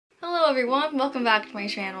everyone, welcome back to my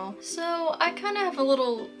channel. So I kind of have a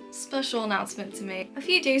little special announcement to make. A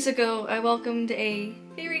few days ago I welcomed a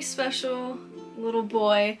very special little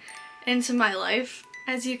boy into my life.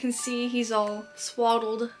 As you can see, he's all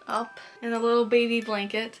swaddled up in a little baby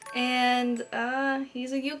blanket, and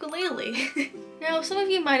he's a ukulele. Now, some of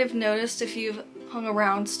you might have noticed if you've hung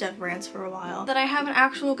around StephRants for a while that I have an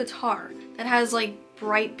actual guitar that has like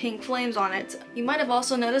bright pink flames on it. You might have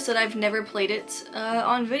also noticed that I've never played it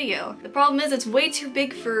on video. The problem is it's way too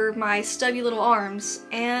big for my stubby little arms,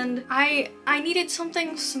 and I needed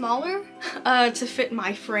something smaller to fit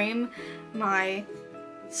my frame, my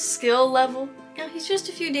skill level. Now, he's just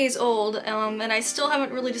a few days old, and I still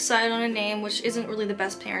haven't really decided on a name, which isn't really the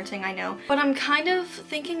best parenting, I know. But I'm kind of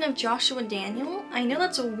thinking of Joshua Daniel. I know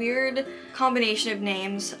that's a weird combination of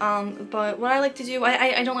names, but what I like to do,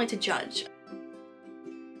 I don't like to judge.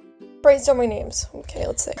 Brainstorming names. Okay,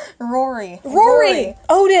 let's see. Rory.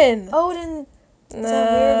 Odin. Odin. Is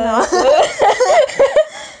that weird?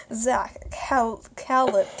 No. Zach. Caleb.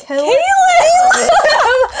 It's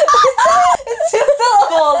just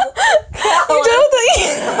syllables. You don't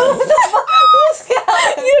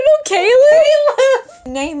You know Caleb?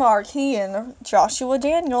 Neymar, Kian, Joshua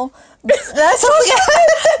Daniel. That's all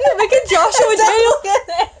You make it Joshua Daniel.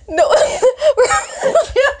 No.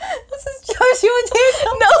 This is Joshua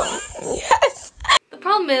Daniel. No. Yes. The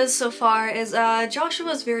problem is, so far, is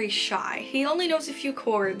Joshua's very shy. He only knows a few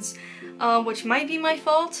chords, which might be my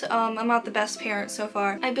fault. I'm not the best parent so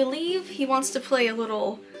far. I believe he wants to play a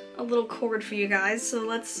little chord for you guys, so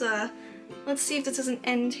let's see if this doesn't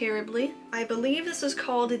end terribly. I believe this is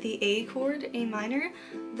called the A chord, A minor,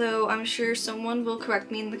 though I'm sure someone will correct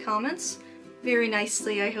me in the comments. Very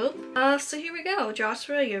nicely, I hope. So here we go.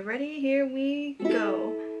 Joshua, you ready? Here we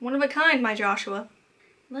go. One of a kind, my Joshua.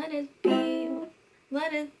 Let it be,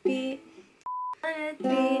 let it be, let it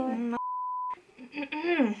be.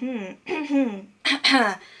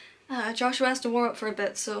 Joshua has to warm up for a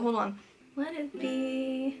bit, so hold on. Let it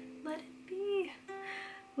be, let it be,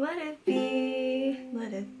 let it be,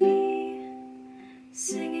 let it be.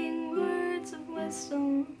 Singing words of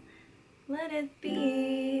wisdom, let it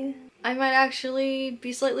be. I might actually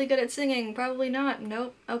be slightly good at singing, probably not,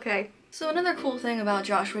 nope, okay. So another cool thing about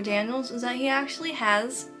Joshua Daniels is that he actually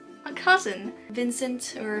has a cousin,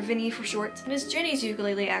 Vincent, or Vinny for short. It is Jenny's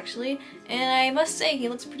ukulele, actually, and I must say he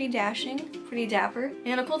looks pretty dashing, pretty dapper.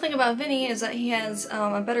 And a cool thing about Vinny is that he has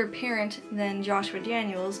a better parent than Joshua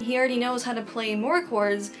Daniels. He already knows how to play more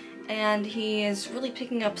chords, and he is really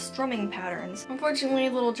picking up strumming patterns. Unfortunately,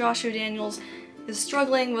 little Joshua Daniels is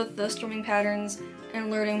struggling with the strumming patterns and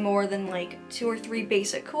learning more than like 2 or 3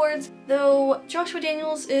 basic chords, though Joshua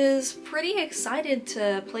Daniels is pretty excited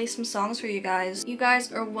to play some songs for you guys. You guys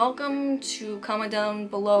are welcome to comment down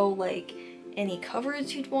below like any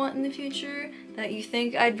covers you'd want in the future that you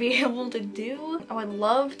think I'd be able to do. I would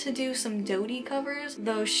love to do some Dodie covers,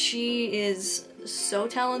 though she is so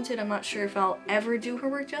talented I'm not sure if I'll ever do her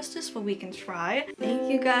work justice, but we can try. Thank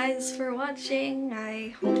you guys for watching.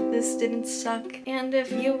 I hope this didn't suck, and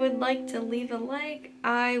if you would like to leave a like,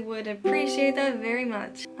 I would appreciate that very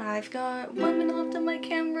much. I've got 1 minute left on my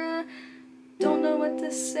camera, don't know what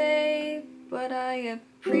to say, but I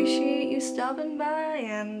appreciate you stopping by,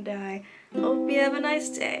 and I hope you have a nice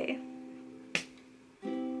day.